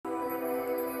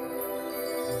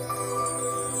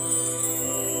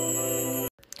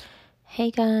Hey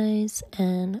guys,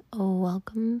 and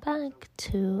welcome back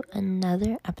to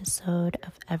another episode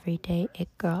of Everyday It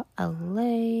Girl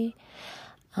LA.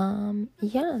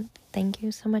 Thank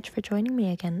you so much for joining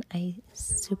me again. I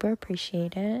super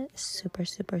appreciate it. Super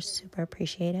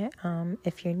appreciate it.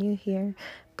 If you're new here,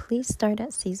 please start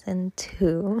at season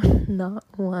 2, not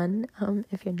 1.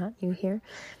 If you're not new here,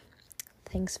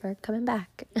 thanks for coming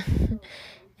back.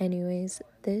 Anyways,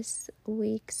 this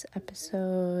week's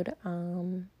episode,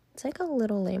 it's like a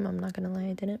little lame, I'm not gonna lie.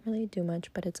 I didn't really do much,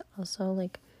 but it's also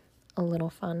like a little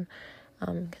fun,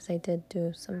 because I did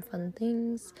do some fun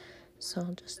things. So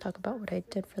I'll just talk about what I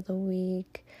did for the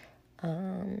week,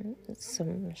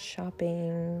 some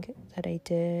shopping that I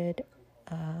did,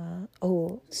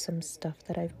 some stuff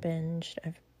that I've binged.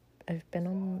 I've been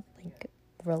on like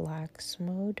relax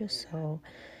mode, so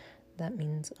that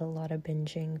means a lot of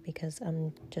binging because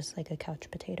I'm just like a couch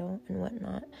potato and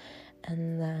whatnot.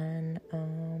 And then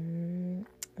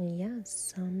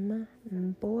some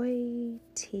boy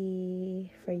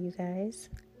tea for you guys.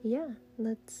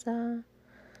 Let's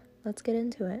get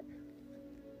into it.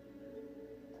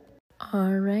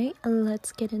 Alright,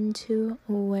 let's get into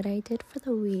what I did for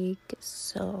the week.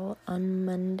 So on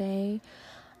Monday,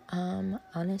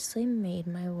 honestly made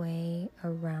my way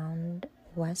around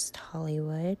West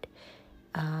Hollywood.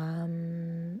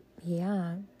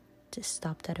 Just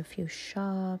stopped at a few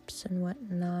shops and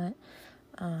whatnot.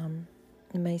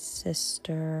 My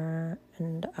sister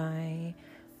and I,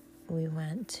 we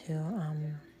went to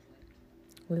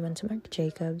Marc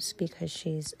Jacobs because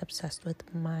she's obsessed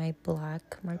with my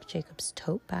black Marc Jacobs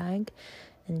tote bag,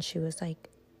 and she was like,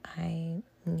 I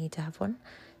need to have one.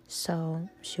 So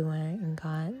she went and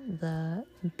got the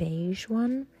beige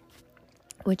one,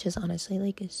 which is honestly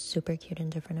like super cute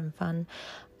and different and fun.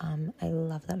 I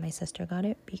love that my sister got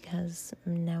it because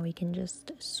now we can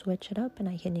just switch it up and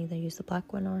I can either use the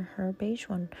black one or her beige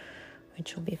one,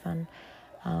 which will be fun.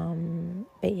 I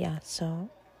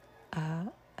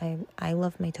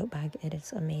love my tote bag. It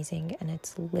is amazing, and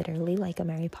it's literally like a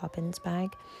Mary Poppins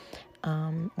bag.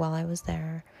 While I was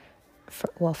there,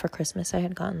 for Christmas, I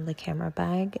had gotten the camera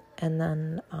bag, and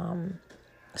then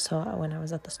so when I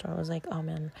was at the store, I was like, oh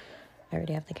man, I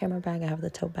already have the camera bag, I have the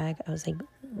tote bag. I was like,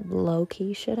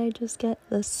 low-key, should I just get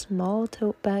the small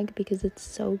tote bag because it's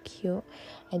so cute?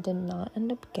 I did not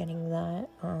end up getting that,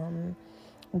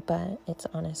 but it's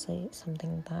honestly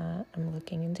something that I'm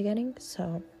looking into getting,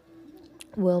 so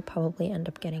we'll probably end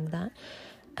up getting that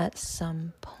at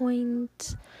some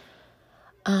point.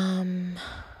 After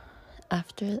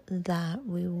that,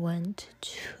 we went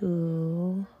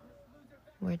to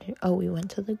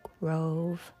the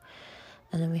Grove,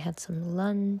 and then we had some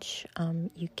lunch.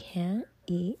 You can't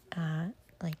eat at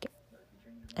like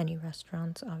any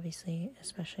restaurants, obviously,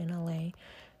 especially in LA,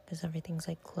 because everything's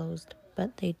like closed,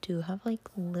 but they do have like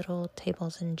little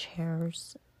tables and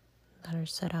chairs that are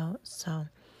set out, so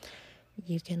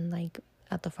you can like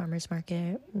at the farmer's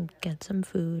market get some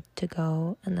food to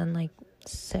go and then like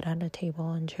sit at a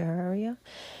table and chair area.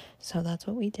 So that's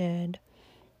what we did.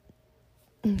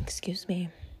 Excuse me.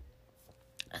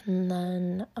 And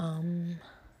then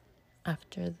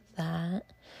after that,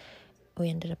 we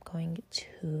ended up going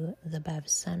to the Bev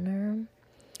Center,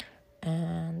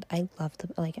 and I love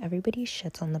everybody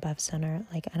shits on the Bev Center.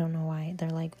 Like, I don't know why. They're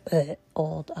like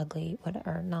old, ugly,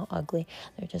 whatever. Not ugly,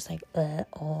 they're just like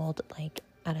old, like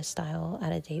out of style,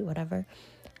 out of date, whatever.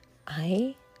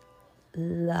 I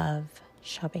love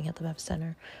shopping at the Bev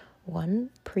Center. One,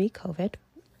 pre-COVID,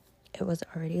 it was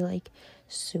already like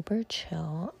super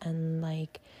chill, and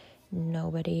like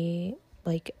nobody,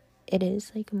 like, it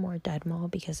is like a more dead mall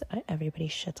because everybody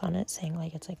shits on it, saying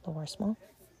like it's like the worst mall.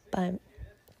 But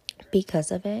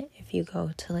because of it, if you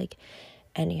go to like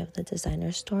any of the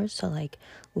designer stores, so like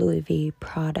Louis V,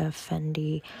 Prada,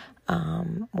 Fendi,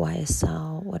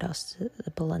 YSL, what else,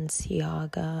 the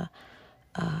Balenciaga,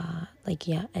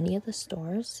 any of the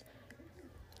stores,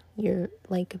 you're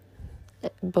like,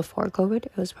 before COVID,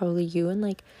 it was probably you and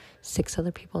like 6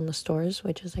 other people in the stores,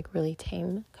 which is like really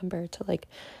tame compared to like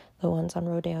the ones on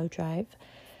Rodeo Drive.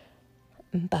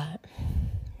 But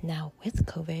now with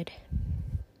COVID,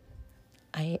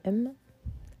 I am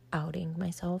outing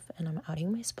myself and I'm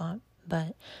outing my spot,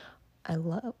 but I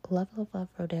love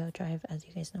Rodeo Drive. As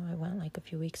you guys know, I went like a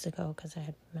few weeks ago because I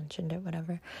had mentioned it,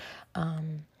 whatever.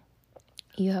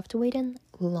 You have to wait in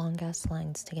long ass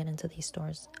lines to get into these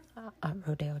stores at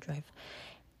Rodeo Drive.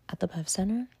 At the Bev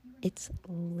Center, it's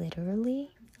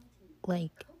literally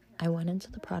like, I went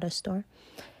into the Prada store.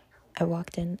 I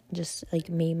walked in, just like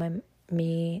me, my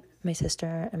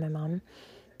sister, and my mom,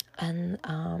 and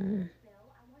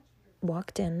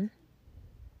walked in.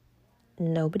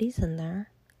 Nobody's in there.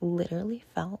 literally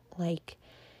felt like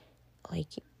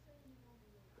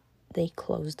they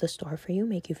close the store for you,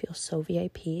 make you feel so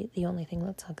VIP. The only thing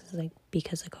that sucks is like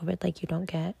because of COVID, like you don't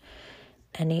get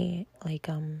any like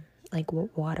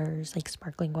waters, like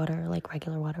sparkling water, like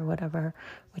regular water, whatever,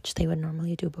 which they would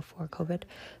normally do before COVID.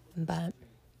 But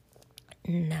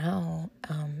now,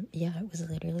 yeah, it was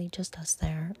literally just us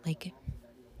there, like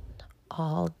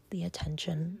all the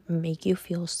attention, make you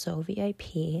feel so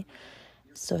VIP.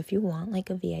 So if you want like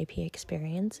a VIP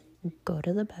experience, go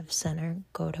to the Bev Center,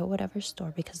 go to whatever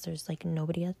store, because there's like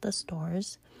nobody at the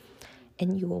stores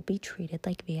and you will be treated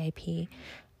like VIP. I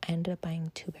ended up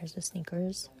buying 2 pairs of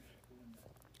sneakers.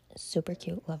 Super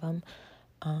cute, love them.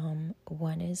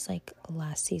 One is like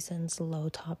last season's low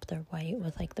top, they're white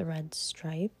with like the red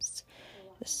stripes.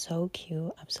 So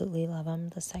cute, absolutely love them.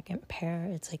 The second pair,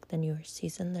 it's like the newer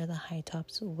season, they're the high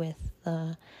tops with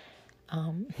the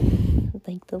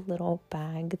like the little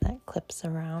bag that clips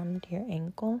around your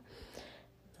ankle,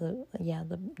 the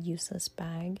useless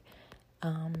bag.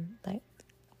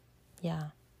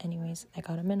 Anyways, I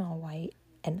got them in all white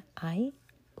and I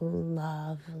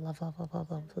love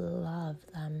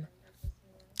them.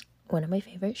 One of my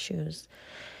favorite shoes,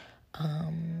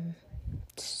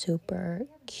 super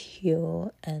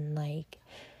cute and like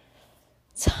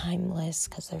timeless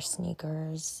because they're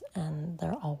sneakers and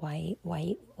they're all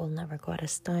white will never go out of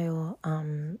style.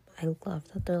 I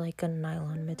love that they're like a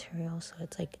nylon material, so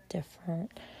it's like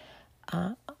different.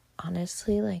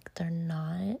 Honestly, like they're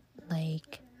not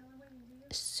like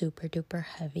super duper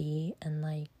heavy and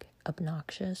like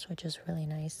obnoxious, which is really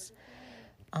nice.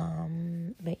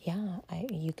 But yeah,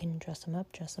 you can dress them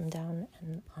up, dress them down,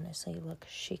 and honestly look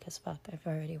chic as fuck. I've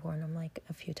already worn them like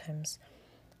a few times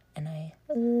and I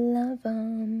love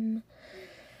them.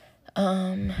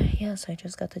 So I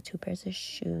just got the 2 pairs of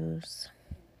shoes.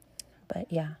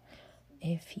 But yeah,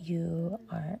 if you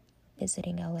are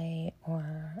visiting LA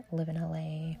or live in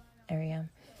LA area,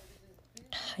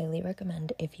 highly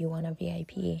recommend, if you want a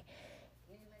VIP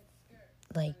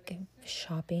like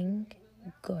shopping,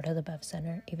 go to the Bev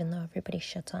Center. Even though everybody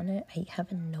shits on it, I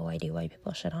have no idea why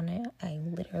people shit on it.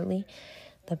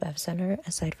 The Bev Center,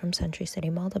 aside from Century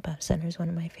City Mall, the Bev Center is one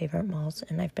of my favorite malls,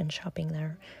 and I've been shopping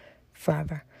there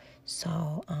forever.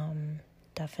 So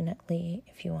definitely,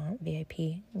 if you want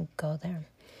VIP, go there.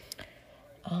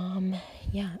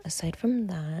 Aside from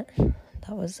that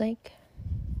was like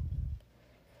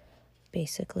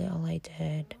basically all I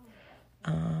did.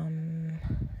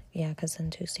 Because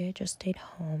on Tuesday I just stayed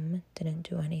home, didn't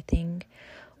do anything.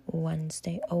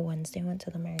 Wednesday went to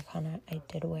the Americana. I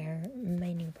did wear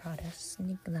my new Prada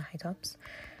the high tops,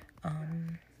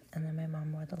 and then my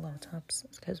mom wore the low tops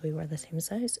because we were the same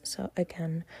size. So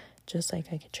again, just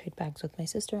like I could trade bags with my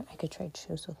sister, I could trade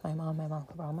shoes with my mom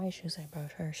could borrow my shoes, I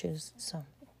borrowed her shoes. So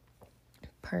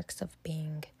perks of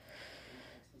being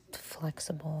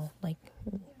flexible, like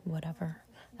whatever,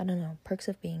 I don't know, perks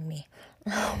of being me.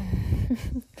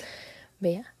 But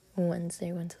yeah,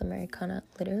 Wednesday went to the Americana,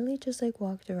 literally just like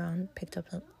walked around, picked up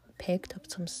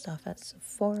some stuff at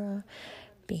Sephora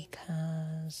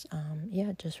because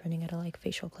just running out of like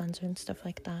facial cleanser and stuff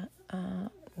like that.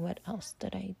 What else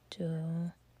did I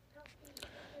do?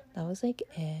 That was like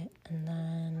it. And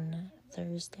then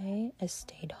Thursday I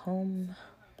stayed home,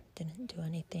 didn't do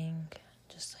anything,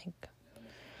 just like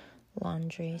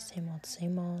laundry, same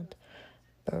old.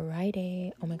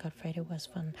 Friday, oh my god, Friday was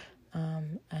fun.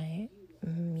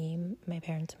 My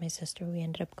parents and my sister, we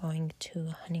ended up going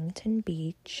to Huntington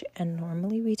Beach, and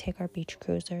normally we take our beach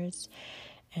cruisers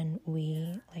and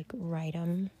we like ride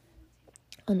them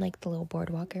on like the little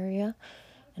boardwalk area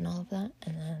and all of that,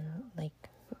 and then like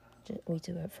we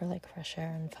do it for like fresh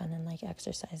air and fun and like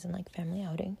exercise and like family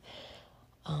outing.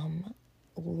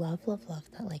 Love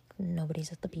that like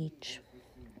nobody's at the beach.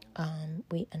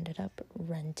 We ended up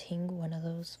renting one of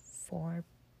those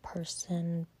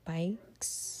 4-person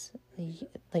bikes.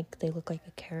 Like they look like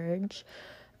a carriage.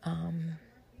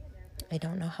 I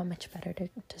don't know how much better to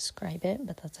describe it,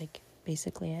 but that's like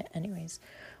basically it. Anyways,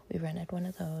 we rented one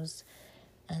of those,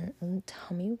 and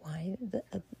tell me why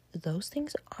those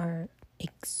things are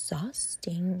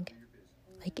exhausting.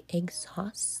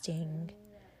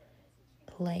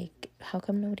 Like, how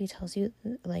come nobody tells you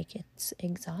like it's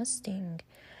exhausting?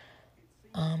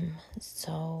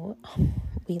 So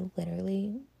we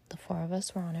literally, the 4 of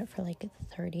us were on it for like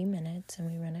 30 minutes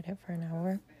and we rented it for an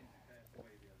hour.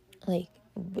 Like,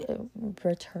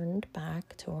 returned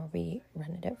back to where we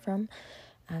rented it from,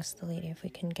 asked the lady if we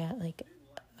can get like,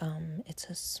 it's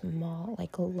a small,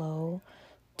 like low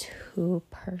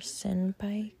 2-person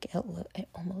bike. It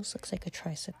almost looks like a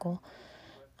tricycle.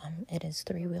 It is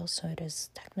 3 wheels, so it is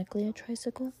technically a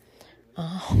tricycle.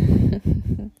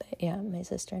 But yeah, my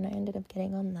sister and I ended up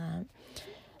getting on that,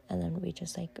 and then we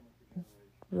just like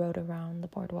rode around the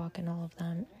boardwalk and all of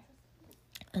that.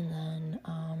 And then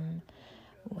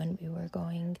when we were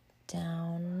going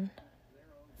down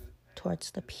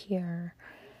towards the pier,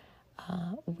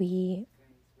 we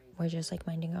were just like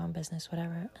minding our own business,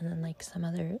 whatever. And then like some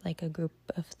other, like a group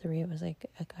of 3, it was like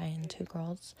a guy and 2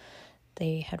 girls,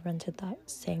 they had rented that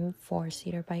same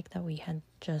 4-seater bike that we had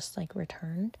just like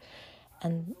returned,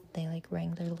 and they like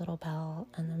rang their little bell,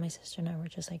 and then my sister and I were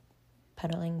just like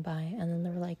pedaling by, and then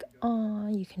they were like, oh,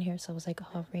 you can hear. So I was like,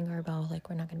 oh, ring our bell, like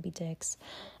we're not gonna be dicks.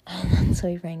 And then so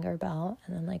we rang our bell,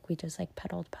 and then like we just like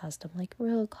pedaled past them, like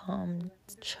real calm,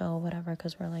 chill, whatever,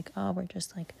 because we're like, oh, we're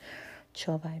just like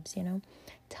chill vibes, you know.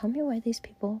 Tell me why these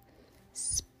people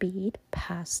speed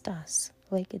past us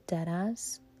like dead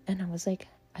ass. And I was like,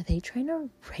 are they trying to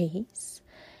race?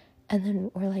 And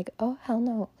then we're like, oh hell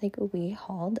no, like we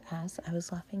hauled ass. I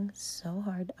was laughing so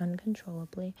hard,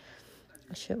 uncontrollably.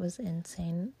 Shit was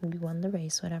insane. We won the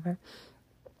race, whatever.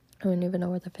 I don't even know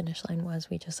where the finish line was.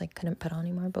 We just like couldn't pedal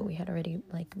anymore, but we had already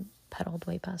like pedaled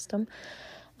way past them.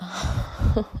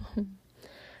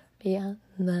 Yeah,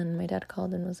 then my dad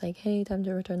called and was like, hey, time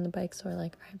to return the bike. So we're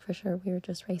like, all right, for sure, we were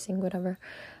just racing, whatever.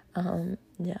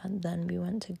 Yeah, then we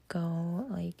went to go,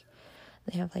 like,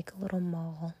 they have like a little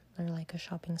mall or like a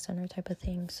shopping center type of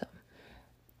thing. So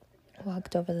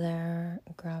walked over there,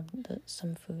 grabbed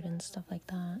some food and stuff like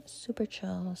that. Super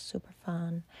chill, super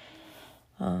fun.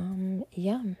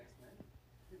 Yeah,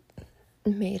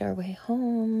 made our way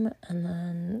home, and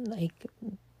then like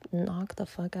knocked the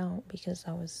fuck out because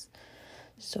that was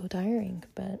so tiring.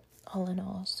 But all in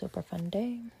all, super fun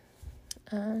day.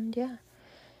 And yeah,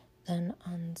 then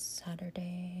on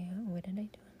Saturday, what did I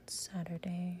do on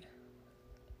Saturday?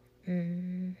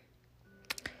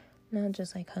 No,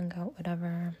 just like hung out,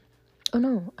 whatever. Oh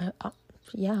no,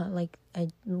 yeah, like I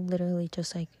literally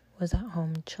just like was at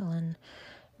home chilling,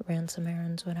 ran some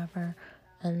errands, whatever,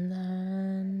 and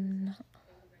then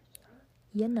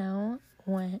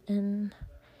went and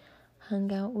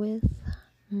hung out with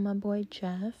my boy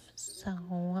Jeff.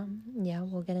 So yeah,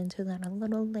 we'll get into that a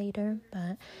little later,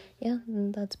 but yeah,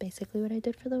 that's basically what I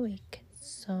did for the week.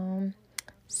 So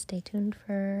stay tuned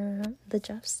for the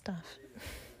Jeff stuff.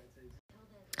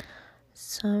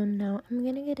 So now I'm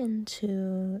gonna get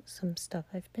into some stuff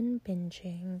I've been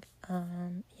binging.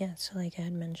 Yeah, so like I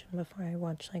had mentioned before, I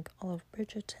watched like all of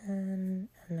Bridgerton,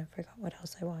 and I forgot what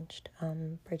else I watched.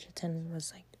 Bridgerton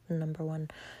was like number 1,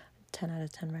 10 out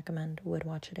of 10 recommend, would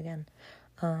watch it again.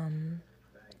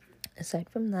 Aside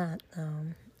from that,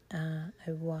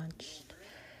 I watched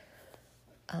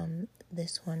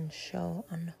this one show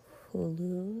on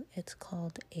Hulu. It's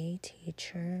called A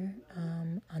Teacher.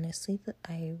 Honestly,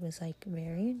 I was like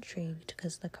very intrigued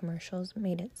because the commercials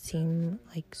made it seem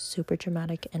like super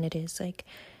dramatic, and it is like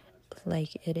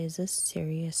it is a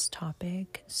serious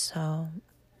topic. So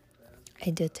I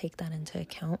did take that into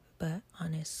account, but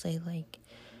honestly, like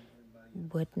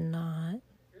would not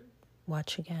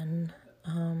watch again.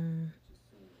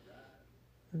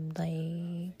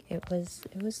 Like it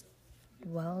was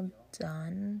well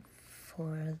done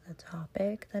for the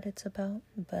topic that it's about,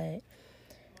 but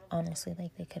honestly,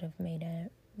 like they could have made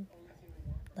it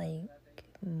like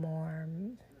more,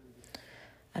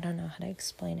 I don't know how to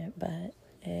explain it, but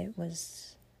it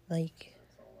was like,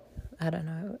 I don't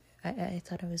know, I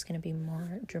thought it was going to be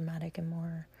more dramatic and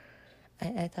more,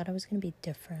 I thought it was going to be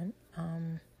different.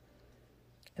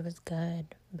 It was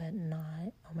good, but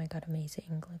not, oh my god,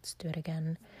 amazing, let's do it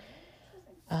again.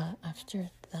 After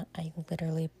that, I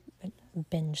literally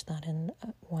binged that in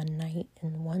one night,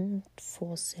 in one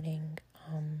full sitting.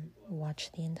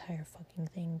 Watched the entire fucking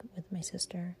thing with my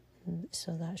sister.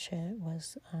 So that shit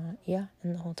was, yeah,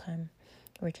 and the whole time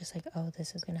we're just like, oh,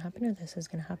 this is gonna happen or this is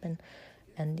gonna happen.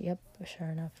 And yep, sure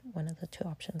enough, one of the 2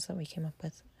 options that we came up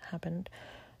with happened.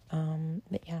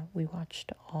 But yeah, we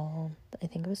watched all, I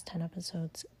think it was 10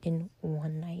 episodes in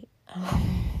one night.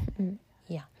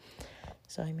 Yeah.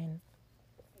 So, I mean,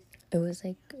 it was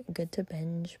like good to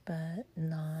binge, but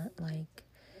not like,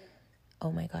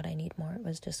 oh my god, I need more. It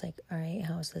was just like, all right,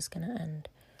 how is this gonna end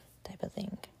type of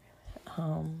thing.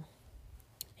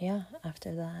 Yeah,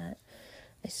 after that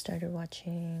I started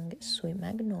watching Sweet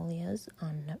Magnolias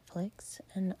on Netflix,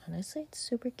 and honestly it's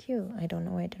super cute. I don't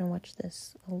know why I didn't watch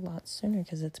this a lot sooner,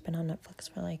 because it's been on Netflix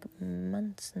for like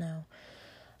months now.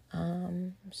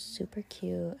 Super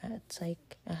cute.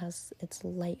 It's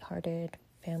lighthearted,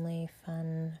 family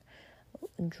fun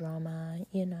drama,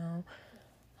 you know.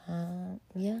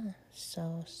 Yeah,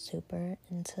 so super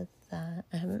into that.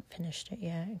 I haven't finished it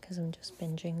yet because I'm just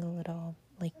binging a little,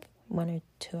 like 1 or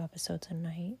 2 episodes a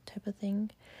night type of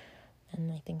thing, and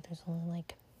I think there's only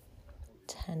like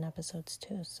 10 episodes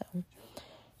too, so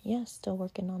yeah, still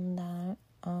working on that.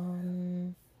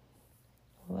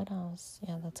 What else?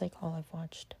 Yeah, that's like all I've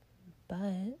watched.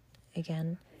 But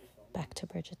again, back to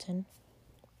Bridgerton.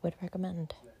 Would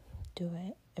recommend. Do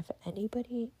it. If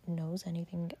anybody knows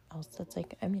anything else that's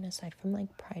like, I mean, aside from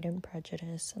like Pride and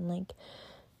Prejudice and like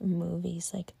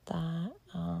movies like that,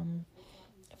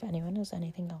 if anyone knows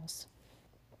anything else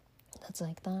that's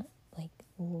like that, like,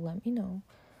 let me know,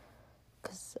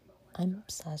 because I'm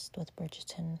obsessed with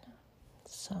Bridgerton.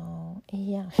 So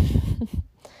yeah.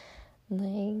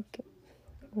 Like,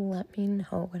 let me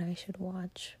know what I should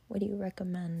watch. What do you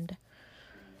recommend?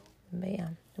 But yeah,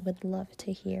 I would love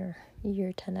to hear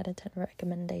your 10 out of 10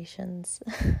 recommendations.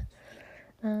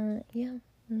 Yeah,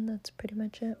 and that's pretty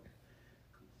much it.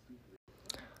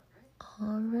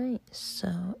 Alright,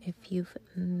 so if you've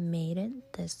made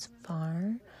it this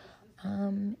far,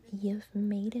 you've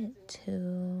made it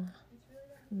to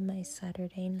my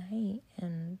Saturday night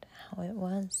and how it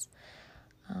was.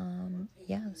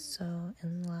 Yeah, so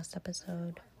in the last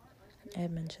episode, I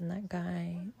had mentioned that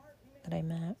guy that I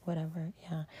met, whatever.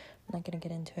 Yeah, I'm not gonna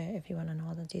get into it. If you want to know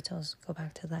all the details, go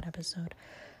back to that episode,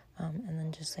 and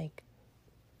then just like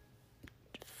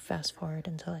fast forward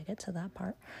until I get to that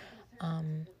part.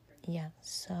 Yeah,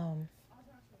 so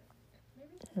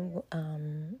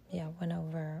yeah, went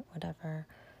over whatever.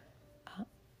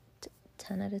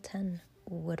 10 out of 10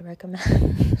 would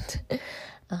recommend.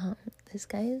 This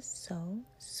guy is so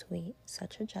sweet,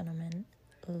 such a gentleman.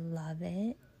 Love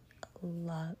it.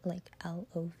 Love, like,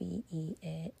 love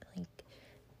it. Like,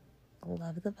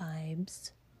 love the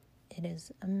vibes. It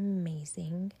is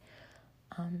amazing.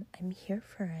 I'm here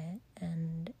for it,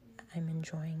 and I'm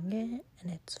enjoying it,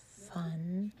 and it's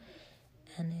fun,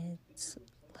 and it's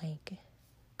like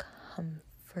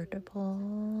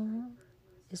comfortable.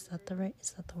 Is that the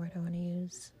word I want to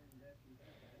use?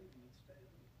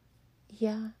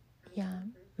 Yeah,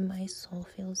 my soul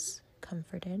feels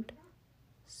comforted.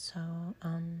 So,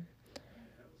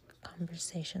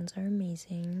 conversations are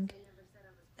amazing.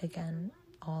 Again,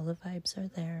 all the vibes are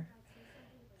there.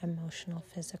 Emotional,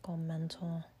 physical,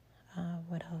 mental.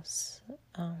 What else?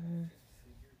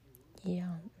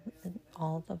 Yeah,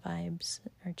 all the vibes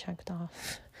are checked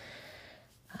off.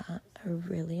 I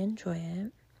really enjoy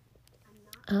it.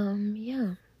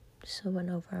 Yeah. So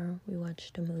we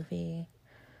watched a movie.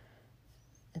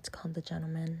 It's called The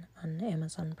Gentleman on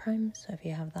Amazon Prime. So if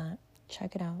you have that,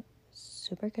 check it out.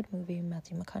 Super good movie.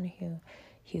 Matthew McConaughey,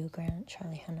 Hugh Grant,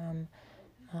 Charlie Hunnam.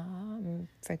 I'm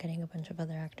forgetting a bunch of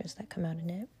other actors that come out in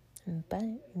it. But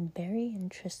very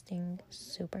interesting,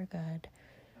 super good.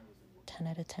 10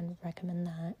 out of 10 recommend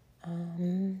that.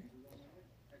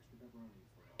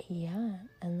 Yeah,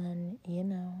 and then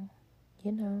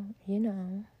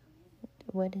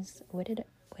what did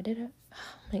it oh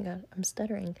my god, I'm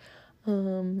stuttering.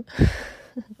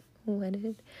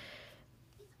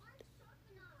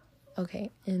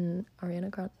 Okay, in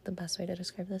Ariana Grande, the best way to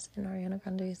describe this, in Ariana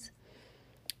Grande's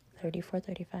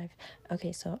 3435.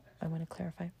 Okay, so I want to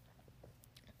clarify.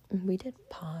 We did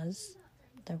pause.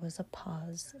 There was a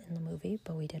pause in the movie,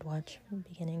 but we did watch from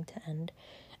beginning to end,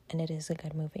 and it is a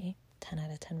good movie. 10 out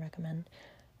of 10 recommend.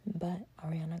 But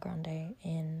Ariana Grande,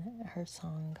 in her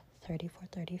song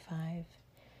 3435,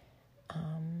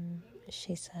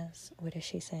 she says, what does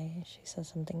she say? She says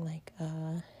something like,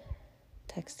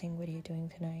 texting, what are you doing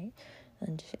tonight?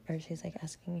 And she's like I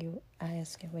ask you,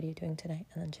 what are you doing tonight?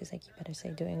 And then she's like, you better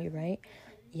say, doing you right?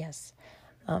 Yes.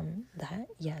 That,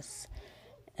 yes.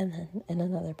 And then in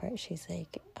another part, she's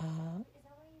like,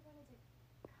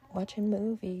 watching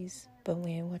movies, but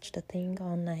we ain't watched a thing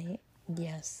all night.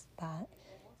 Yes, that.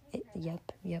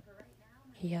 Yep.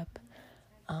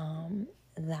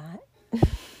 That.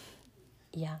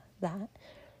 Yeah, that.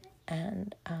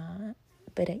 And,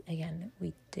 but again,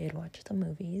 we did watch the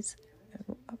movies,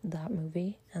 that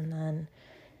movie, and then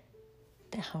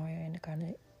how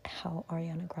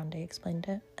Ariana Grande explained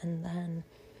it, and then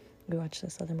we watched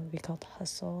this other movie called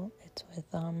Hustle. It's with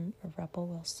Rebel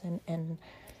Wilson and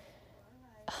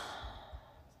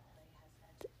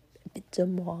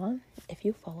Demois. If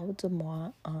you follow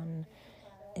Demois on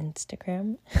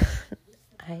Instagram,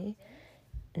 I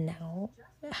now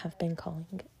have been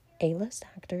calling A-list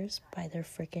actors by their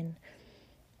freaking,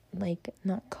 like,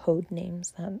 not code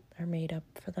names that are made up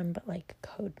for them, but like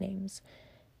code names.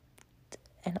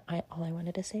 And all I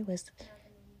wanted to say was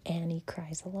Annie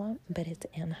cries a lot, but it's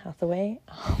Anne Hathaway.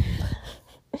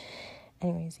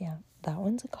 Anyways, yeah, that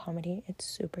one's a comedy. It's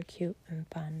super cute and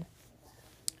fun.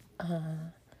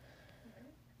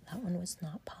 That one was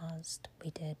not paused. We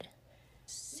did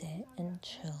sit and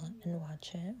chill and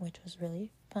watch it, which was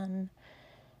really fun.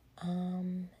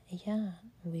 Yeah,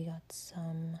 we got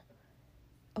some.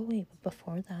 Oh wait, but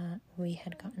before that, we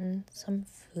had gotten some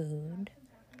food.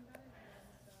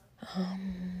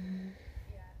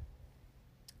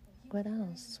 What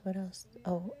else? What else?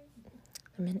 Oh,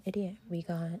 I'm an idiot. We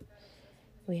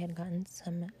had gotten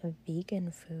some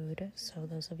vegan food. So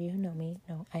those of you who know me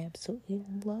know I absolutely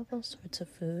love all sorts of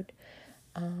food.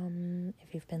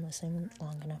 If you've been listening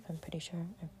long enough, I'm pretty sure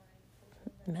I've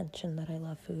mentioned that I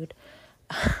love food.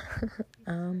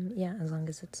 Yeah, as long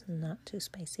as it's not too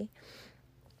spicy.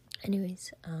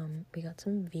 Anyways, we got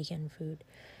some vegan food,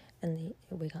 and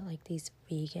we got like these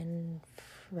vegan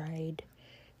fried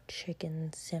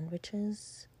chicken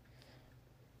sandwiches.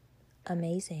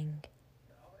 Amazing.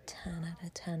 10 out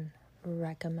of 10.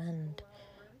 Recommend.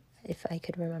 If I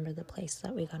could remember the place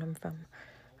that we got them from.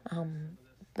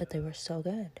 But they were so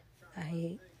good.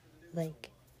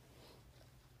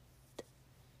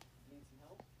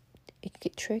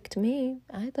 It tricked me.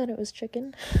 I thought it was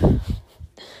chicken.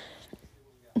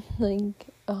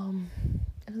 I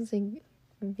was like,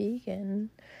 vegan?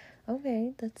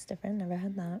 Okay, that's different. Never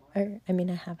had that. I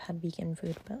have had vegan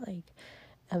food, but like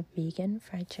a vegan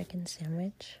fried chicken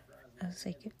sandwich. I was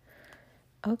like,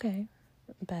 okay,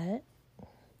 bet.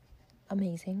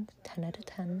 Amazing. 10 out of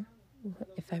 10.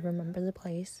 If I remember the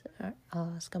place,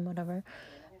 I'll ask them, whatever.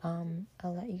 I'll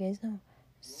let you guys know.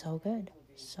 So good.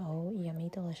 So yummy,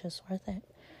 delicious, worth it.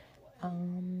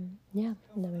 Yeah,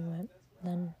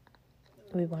 then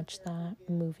we watched that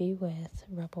movie with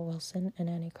Rebel Wilson and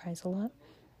Annie Cries a Lot.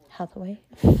 Hathaway.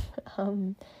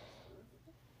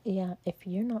 Yeah, if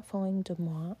you're not following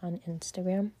Demois on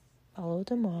Instagram, follow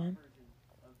Demois.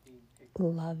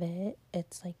 Love it.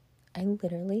 It's like, I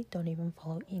literally don't even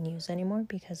follow E-News anymore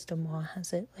because Demois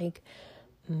has it like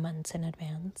months in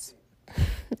advance.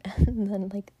 And then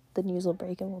like the news will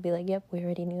break and we'll be like, yep, we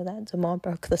already knew that. Demois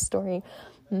broke the story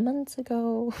months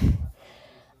ago.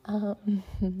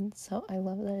 So I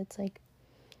love that it's like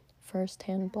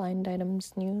first-hand blind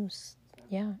items news.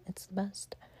 Yeah, it's the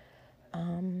best.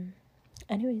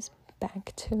 Anyways,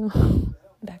 back to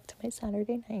my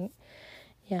Saturday night.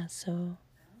 Yeah, so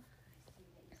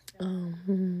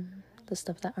the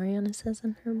stuff that Ariana says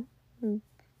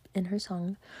in her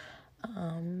song,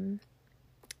 the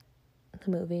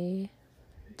movie,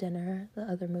 dinner, the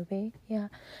other movie, yeah.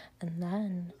 And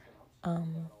then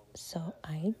so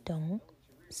I don't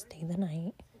stay the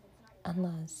night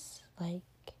unless like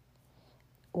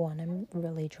one, I'm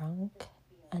really drunk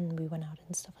and we went out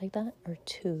and stuff like that, or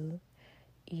two,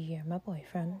 you're my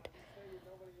boyfriend.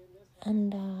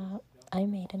 And I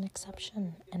made an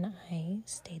exception and I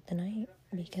stayed the night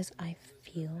because I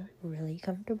feel really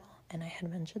comfortable. And I had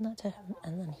mentioned that to him,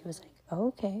 and then he was like,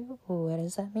 okay, what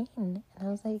does that mean? And I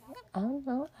was like, I don't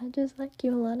know, I just like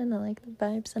you a lot and I like the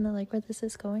vibes and I like where this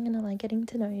is going and I like getting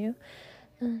to know you.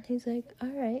 And he's like,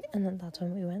 alright. And then that's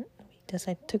when we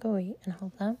decided to go eat and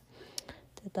all that.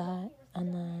 Did that,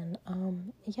 and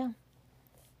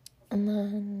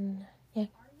then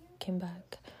came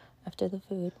back after the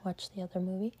food, watched the other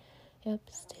movie,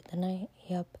 stayed the night,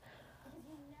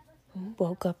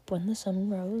 woke up when the sun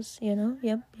rose, you know,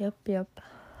 you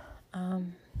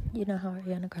know how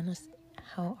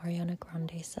Ariana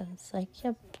Grande says, like,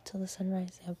 till the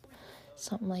sunrise,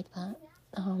 something like that,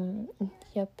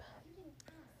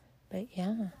 but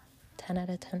yeah, 10 out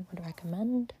of 10 would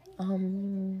recommend.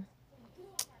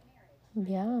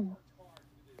 Yeah,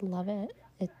 love it.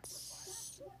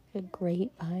 It's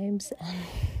great vibes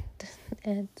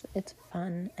and it's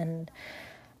fun, and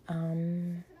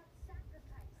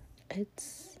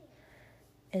it's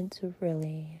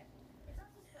really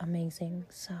amazing.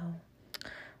 So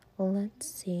let's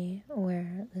see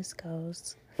where this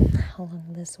goes, how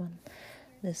long this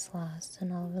lasts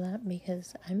and all of that,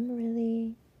 because I'm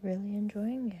really, really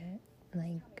enjoying it.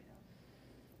 Like,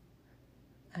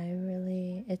 I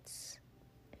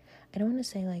don't want to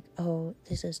say like, oh,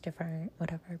 this is different,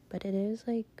 whatever, but it is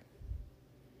a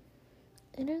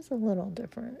little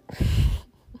different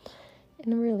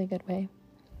in a really good way.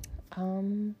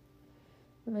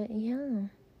 But yeah,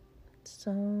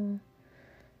 so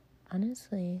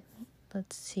honestly,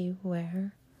 let's see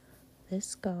where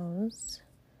this goes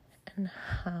and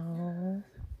how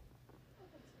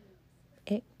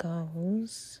it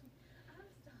goes,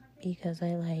 because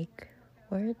I like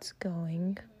where it's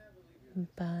going,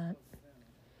 but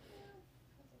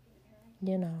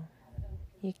you know,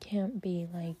 you can't be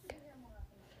like,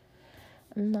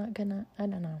 I don't know,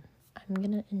 I'm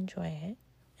gonna enjoy it,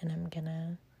 and I'm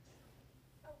gonna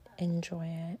enjoy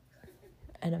it,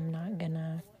 and I'm not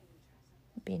gonna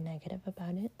be negative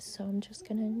about it, so I'm just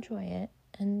gonna enjoy it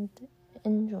and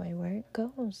enjoy where it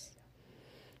goes,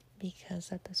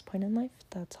 because at this point in life,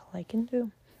 that's all I can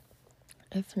do.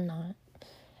 If not,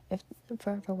 if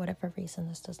for whatever reason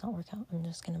this does not work out, I'm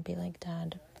just gonna be like,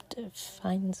 Dad, to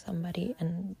find somebody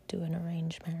and do an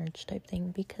arranged marriage type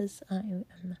thing, because I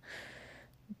am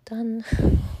done.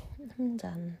 I'm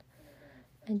done.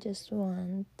 I just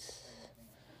want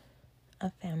a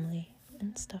family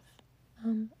and stuff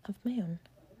of my own.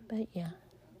 But yeah,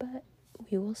 but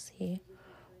we will see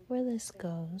where this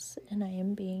goes, and I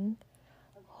am being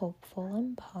hopeful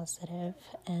and positive,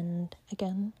 and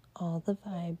again, all the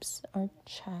vibes are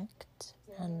checked,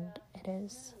 and it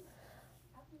is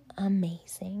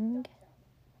amazing,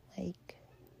 like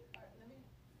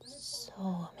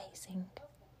so amazing,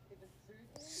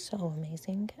 so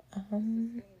amazing.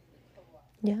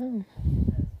 Yeah,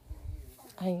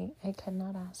 I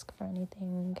cannot ask for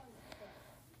anything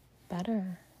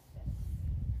better,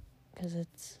 because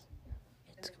it's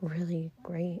really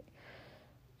great,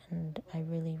 and I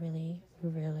really, really,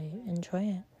 really enjoy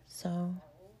it. So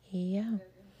yeah,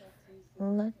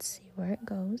 let's see where it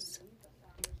goes.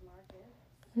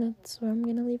 That's where I'm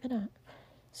gonna leave it at.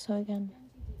 So again,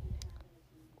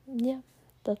 yeah,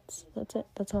 that's it.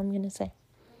 That's all I'm gonna say.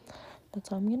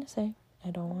 That's all I'm gonna say.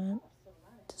 I don't want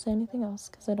to say anything else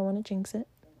because I don't want to jinx it.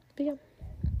 But yeah,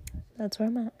 that's where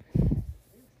I'm at.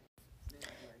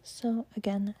 So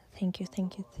again, thank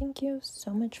you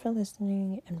so much for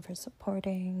listening and for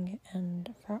supporting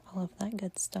and for all of that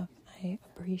good stuff. I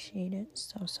appreciate it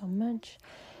so much.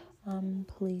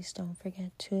 Please don't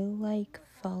forget to like,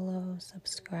 follow,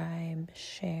 subscribe,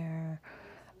 share.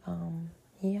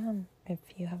 Yeah, if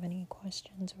you have any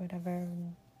questions or whatever,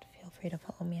 feel free to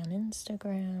follow me on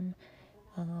Instagram,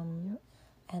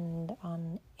 and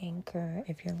on Anchor.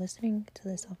 If you're listening to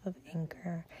this off of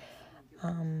Anchor,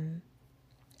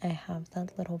 I have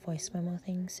that little voice memo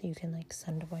thing, so you can like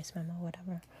send a voice memo,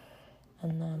 whatever,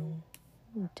 and then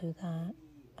do that.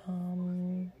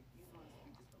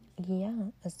 Yeah,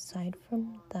 aside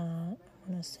from that, I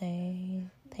want to say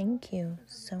thank you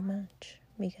so much,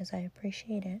 because I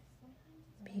appreciate it.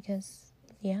 Because,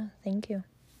 yeah, thank you.